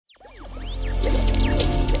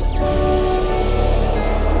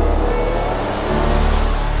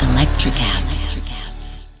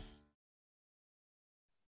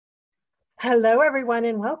Hello, everyone,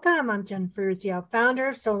 and welcome. I'm Jen Ferruccio, founder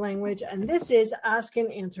of Soul Language, and this is Ask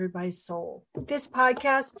and Answered by Soul. This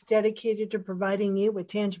podcast is dedicated to providing you with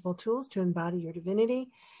tangible tools to embody your divinity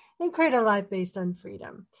and create a life based on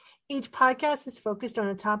freedom. Each podcast is focused on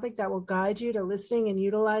a topic that will guide you to listening and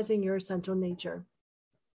utilizing your essential nature.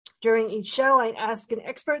 During each show, I ask an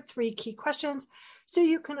expert 3 key questions so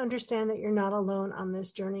you can understand that you're not alone on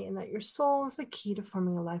this journey and that your soul is the key to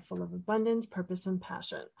forming a life full of abundance, purpose, and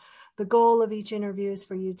passion. The goal of each interview is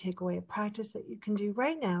for you to take away a practice that you can do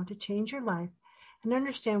right now to change your life and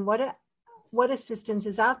understand what assistance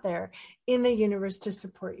is out there in the universe to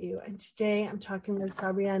support you. And today I'm talking with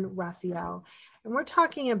Fabienne Raphael, and we're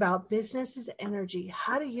talking about business as energy,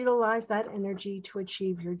 how to utilize that energy to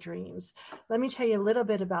achieve your dreams. Let me tell you a little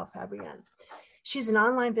bit about Fabienne. She's an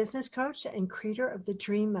online business coach and creator of the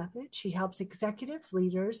Dream Method. She helps executives,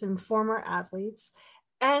 leaders, and former athletes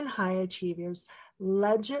and high achievers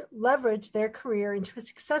leverage their career into a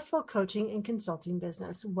successful coaching and consulting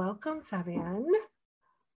business. Welcome, Fabienne.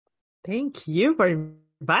 Thank you for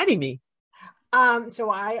inviting me.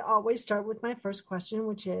 So I always start with my first question,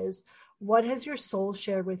 which is, what has your soul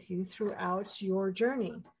shared with you throughout your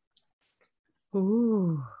journey?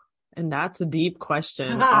 Ooh, and that's a deep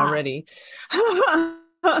question already.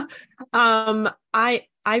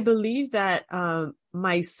 I believe that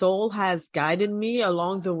my soul has guided me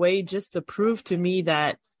along the way just to prove to me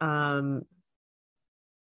that I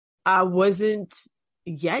wasn't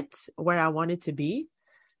yet where I wanted to be,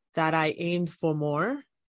 that I aimed for more.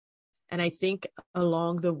 And I think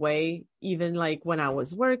along the way, even like when I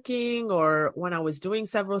was working or when I was doing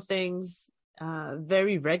several things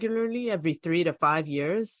very regularly, every 3 to 5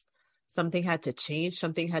 years, something had to change,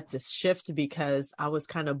 something had to shift because I was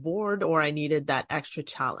kind of bored or I needed that extra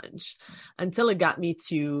challenge until it got me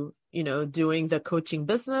to, doing the coaching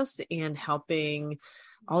business and helping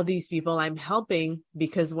all these people I'm helping,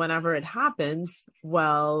 because whenever it happens,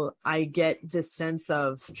 well, I get this sense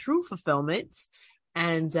of true fulfillment.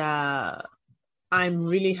 And I'm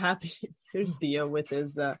really happy. Here's Theo with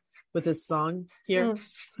his song here.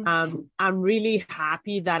 I'm really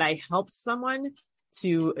happy that I helped someone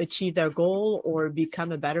to achieve their goal or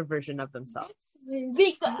become a better version of themselves.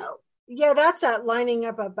 Yeah, that's that lining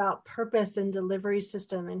up about purpose and delivery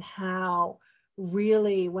system, and how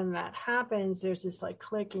really when that happens, there's this like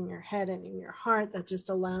click in your head and in your heart that just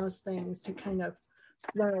allows things to kind of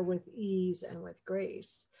flow with ease and with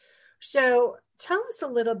grace. So tell us a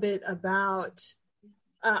little bit about,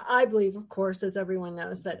 I believe, of course, as everyone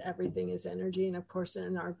knows, that everything is energy, and of course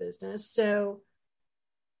in our business. So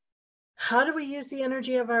how do we use the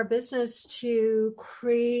energy of our business to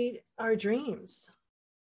create our dreams?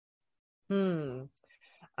 I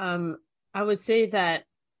would say that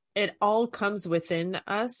it all comes within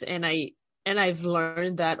us. And I've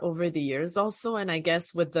learned that over the years also. And I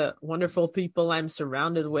guess with the wonderful people I'm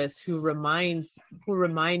surrounded with who remind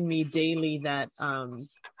me daily that,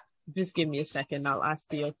 just give me a second. I'll ask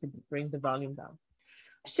Theo to bring the volume down.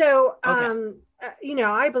 So, okay.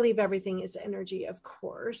 I believe everything is energy, of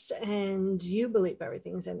course, and you believe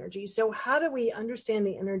everything is energy. So how do we understand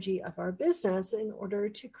the energy of our business in order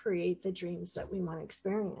to create the dreams that we want to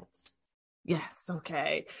experience? Yes.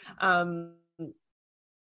 Okay.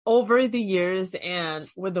 Over the years and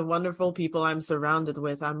with the wonderful people I'm surrounded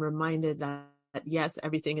with, I'm reminded that yes,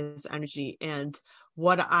 everything is energy. And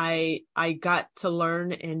what I got to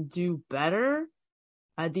learn and do better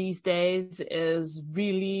these days is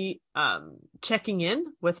really checking in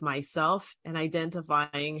with myself and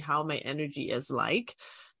identifying how my energy is like,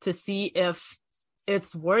 to see if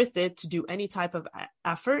it's worth it to do any type of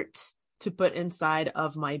effort to put inside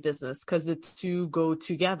of my business, because the two go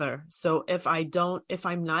together. So if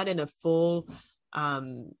I'm not in a full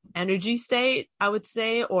energy state, I would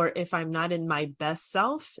say, or if I'm not in my best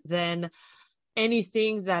self, then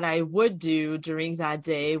anything that I would do during that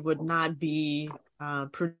day would not be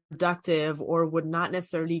productive or would not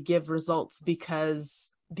necessarily give results,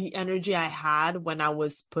 because the energy I had when I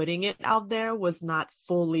was putting it out there was not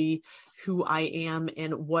fully who I am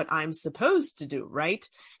and what I'm supposed to do, right?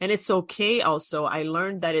 And it's okay also. I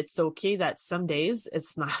learned that it's okay that some days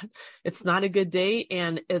it's not a good day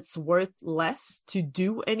and it's worth less to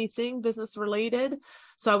do anything business related.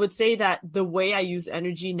 So I would say that the way I use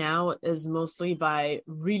energy now is mostly by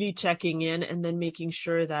really checking in and then making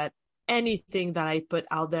sure that anything that I put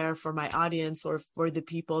out there for my audience or for the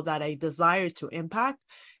people that I desire to impact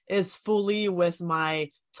is fully with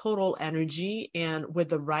my total energy and with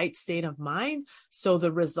the right state of mind. So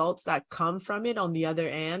the results that come from it on the other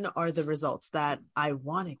end are the results that I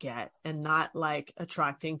want to get, and not like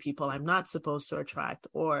attracting people I'm not supposed to attract,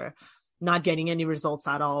 or not getting any results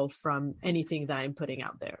at all from anything that I'm putting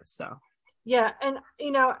out there. So. Yeah. And,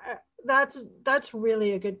 that's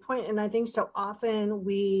really a good point. And I think so often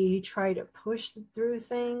we try to push through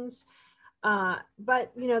things.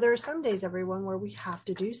 But, there are some days, everyone, where we have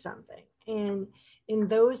to do something. And in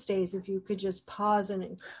those days, if you could just pause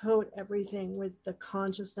and coat everything with the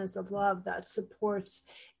consciousness of love, that supports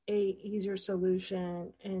a easier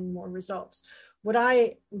solution and more results. What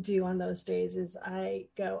I do on those days is I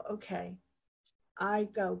go, okay, I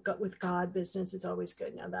go with God, business is always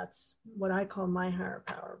good. Now that's what I call my higher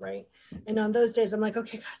power, right? And on those days, I'm like,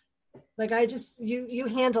 okay, God, like I just, you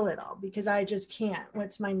handle it all because I just can't.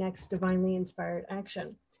 What's my next divinely inspired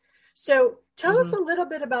action? So tell us a little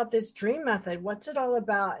bit about this dream method. What's it all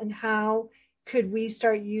about and how could we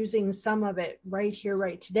start using some of it right here,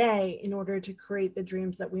 right today in order to create the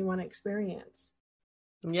dreams that we want to experience?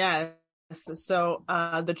 Yeah. So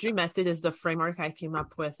the dream method is the framework I came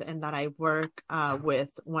up with and that I work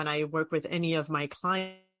with when I work with any of my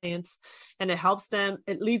clients, and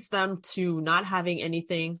it leads them to not having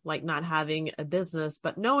anything, like not having a business,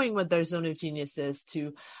 but knowing what their zone of genius is,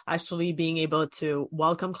 to actually being able to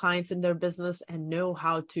welcome clients in their business and know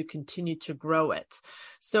how to continue to grow it.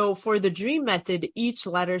 So for the dream method, each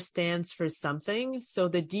letter stands for something. So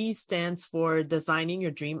the D stands for designing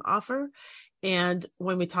your dream offer. And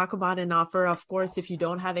when we talk about an offer, of course, if you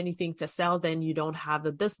don't have anything to sell, then you don't have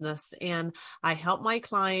a business. And I help my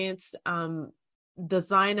clients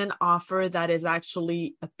design an offer that is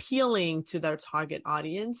actually appealing to their target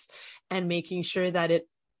audience and making sure that it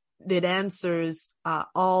answers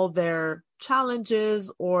all their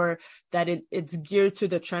challenges, or that it's geared to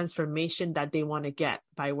the transformation that they want to get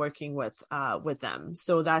by working with them.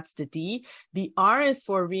 So that's the D. The R is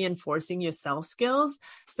for reinforcing your sales skills.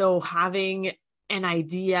 So having an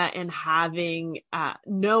idea and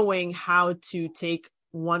knowing how to take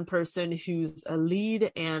one person who's a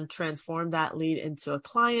lead and transform that lead into a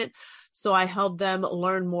client. So I help them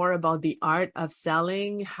learn more about the art of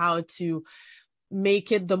selling, how to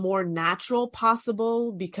make it the more natural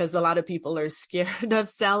possible, because a lot of people are scared of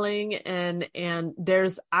selling, and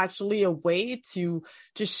there's actually a way to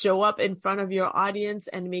just show up in front of your audience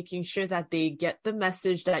and making sure that they get the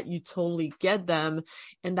message, that you totally get them,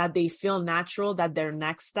 and that they feel natural, that their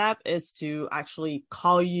next step is to actually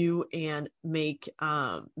call you and make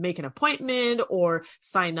an appointment or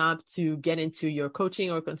sign up to get into your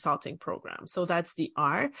coaching or consulting program. So that's the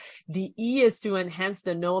R. The E is to enhance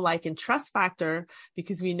the know, like, and trust factor,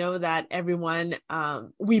 because we know that everyone,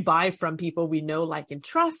 we buy from people we know, like, and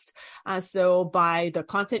trust. So by the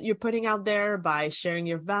content you're putting out there, by sharing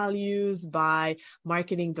your values, by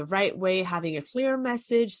marketing the right way, having a clear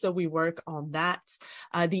message. So we work on that.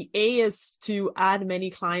 The A is to add many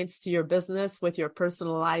clients to your business with your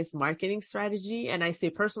personalized marketing strategy. And I say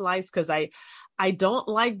personalized because I don't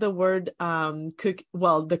like the word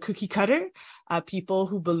the cookie cutter, people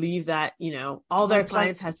who believe that, all their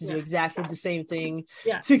clients has to do exactly the same thing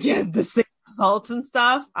to get the same results and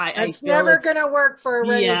stuff. It's never going to work for a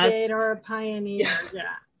renegade or a pioneer.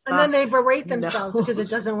 Yeah. And then they berate themselves because it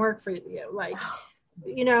doesn't work for you. Like,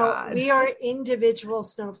 God. We are individual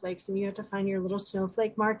snowflakes, and you have to find your little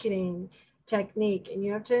snowflake marketing technique, and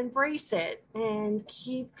you have to embrace it and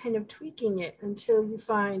keep kind of tweaking it until you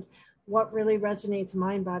find what really resonates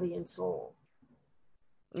mind, body, and soul.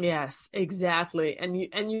 Yes, exactly.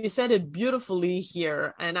 And you said it beautifully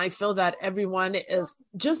here. And I feel that everyone is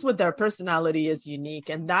just with their personality is unique.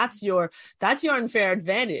 And that's your unfair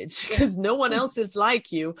advantage, because no one else is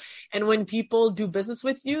like you. And when people do business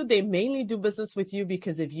with you, they mainly do business with you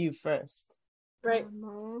because of you first. Right.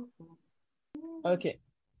 Okay.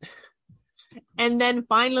 And then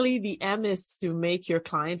finally, the M is to make your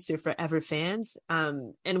clients your forever fans.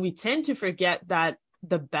 And we tend to forget that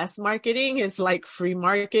the best marketing is like free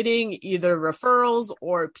marketing, either referrals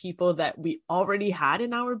or people that we already had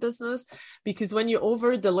in our business. Because when you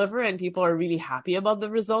over deliver and people are really happy about the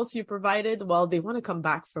results you provided, well, they want to come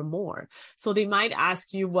back for more. So they might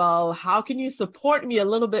ask you, well, how can you support me a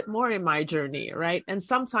little bit more in my journey, right? And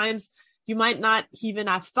sometimes you might not even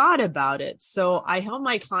have thought about it. So I help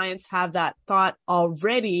my clients have that thought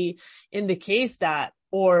already in the case that,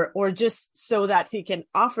 or just so that they can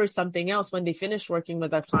offer something else when they finish working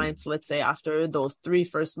with our clients, let's say after those 3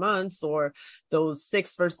 first months or those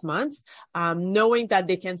 6 first months, knowing that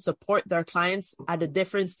they can support their clients at a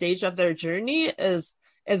different stage of their journey is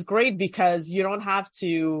great, because you don't have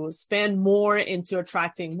to spend more into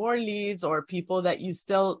attracting more leads or people that you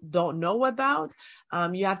still don't know about.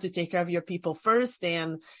 You have to take care of your people first,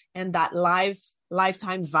 and that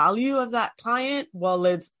lifetime value of that client, well,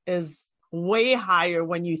 is way higher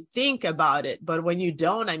when you think about it. But when you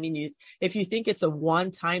don't, I mean, if you think it's a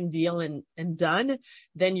one-time deal and done,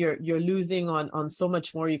 then you're losing on so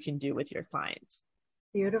much more you can do with your clients.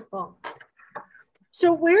 Beautiful.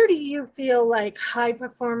 So where do you feel like high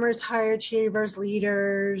performers, high achievers,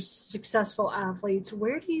 leaders, successful athletes,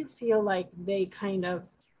 where do you feel like they kind of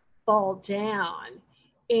fall down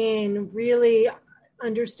in really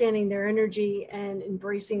understanding their energy and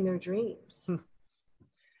embracing their dreams?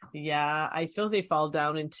 Yeah, I feel they fall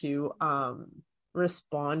down into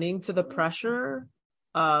responding to the pressure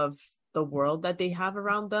of the world that they have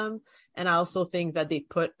around them. And I also think that they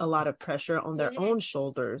put a lot of pressure on their own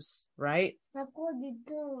shoulders, right? To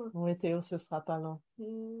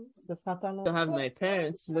have my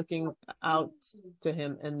parents looking out to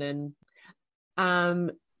him. And then,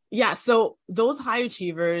 so those high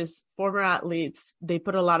achievers, former athletes, they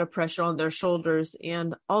put a lot of pressure on their shoulders.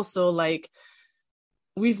 And also, like,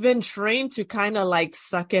 we've been trained to kind of like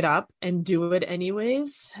suck it up and do it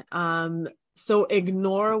anyways. So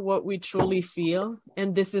ignore what we truly feel.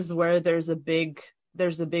 And this is where there's a big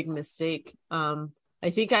mistake. I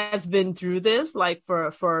think I've been through this like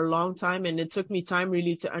for a long time, and it took me time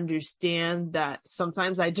really to understand that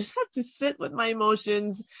sometimes I just have to sit with my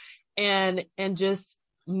emotions and just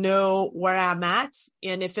know where I'm at,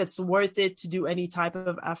 and if it's worth it to do any type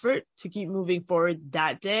of effort to keep moving forward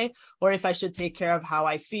that day, or if I should take care of how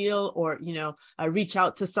I feel, or, reach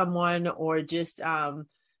out to someone, or just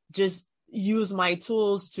use my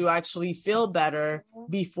tools to actually feel better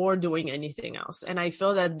before doing anything else. And I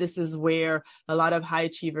feel that this is where a lot of high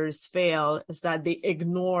achievers fail, is that they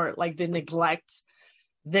ignore, like they neglect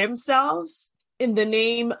themselves in the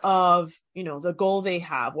name of, the goal they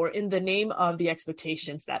have, or in the name of the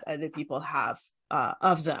expectations that other people have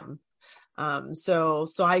of them. So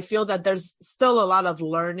I feel that there's still a lot of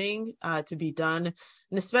learning to be done.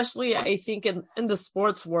 And especially I think in the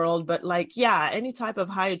sports world, but any type of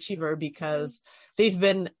high achiever, because they've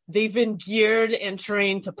been geared and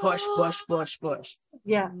trained to push.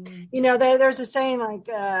 Yeah. There's a saying like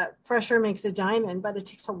pressure makes a diamond, but it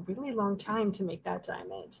takes a really long time to make that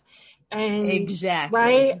diamond. And exactly.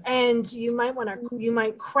 Right. And you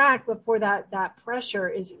might crack before that pressure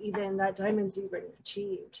is even, that diamond's even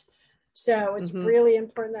achieved. So it's really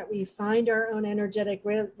important that we find our own energetic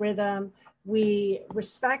rhythm. We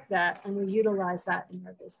respect that and we utilize that in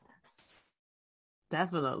our business.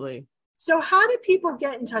 Definitely. So how do people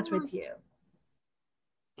get in touch with you?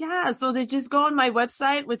 Yeah. So they just go on my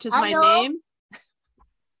website, which is my name.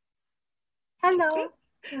 Hello.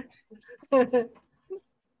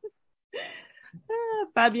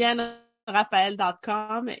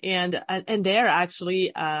 FabienneRaphael.com, and there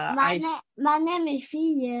actually my name is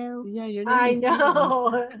Theo. Yeah, your name I is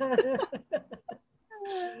know.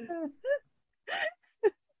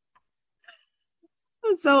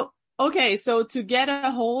 So to get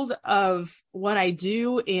a hold of what I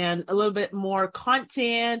do and a little bit more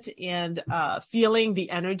content and feeling the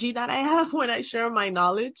energy that I have when I share my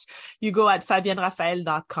knowledge, you go at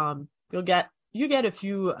FabienneRaphael.com. You get a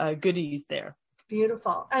few goodies there.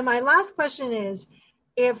 Beautiful. And my last question is,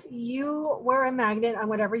 if you were a magnet on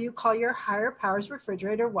whatever you call your higher powers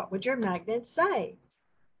refrigerator, what would your magnet say?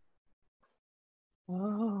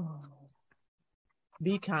 Oh,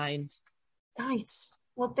 be kind. Nice.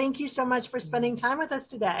 Well, thank you so much for spending time with us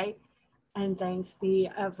today. And thanks the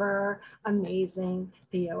ever amazing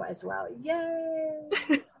Theo as well.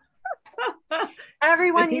 Yay!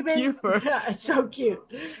 Everyone, it's so cute.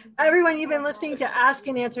 Everyone, you've been listening to Ask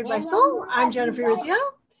and Answered by Soul. I'm Jennifer Rizio.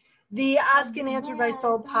 The Ask and Answered by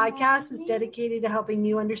Soul podcast is dedicated to helping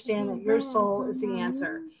you understand that your soul is the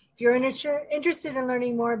answer. If you're interested in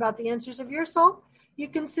learning more about the answers of your soul, you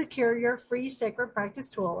can secure your free sacred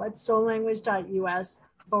practice tool at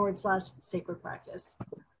soullanguage.us/sacred practice.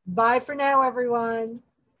 Bye for now, everyone.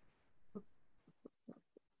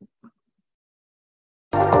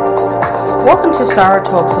 Welcome to Sarah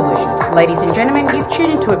Talk Solutions. Ladies and gentlemen, you've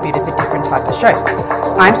tuned into a bit of a different type of show.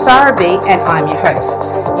 I'm Sarah B and I'm your host.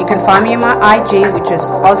 You can find me on my IG, which is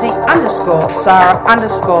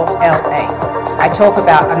Aussie_Sarah_LA. I talk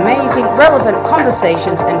about amazing, relevant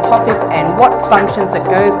conversations and topics and what functions that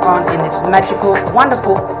goes on in this magical,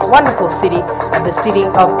 wonderful, wonderful city of the City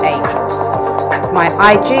of Angels. My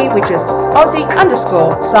IG, which is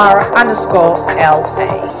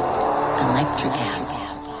Aussie_Sarah_LA. Electric acid.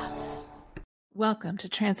 Welcome to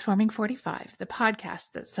Transforming 45, the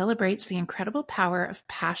podcast that celebrates the incredible power of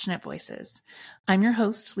passionate voices. I'm your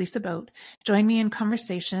host, Lisa Boat. Join me in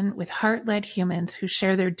conversation with heart-led humans who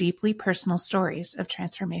share their deeply personal stories of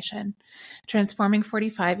transformation. Transforming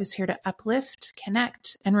 45 is here to uplift,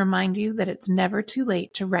 connect, and remind you that it's never too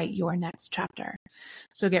late to write your next chapter.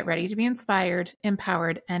 So get ready to be inspired,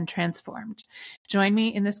 empowered, and transformed. Join me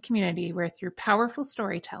in this community where through powerful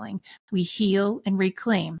storytelling, we heal and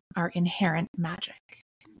reclaim our inherent magic.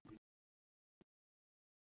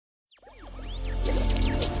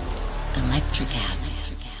 Electric acid.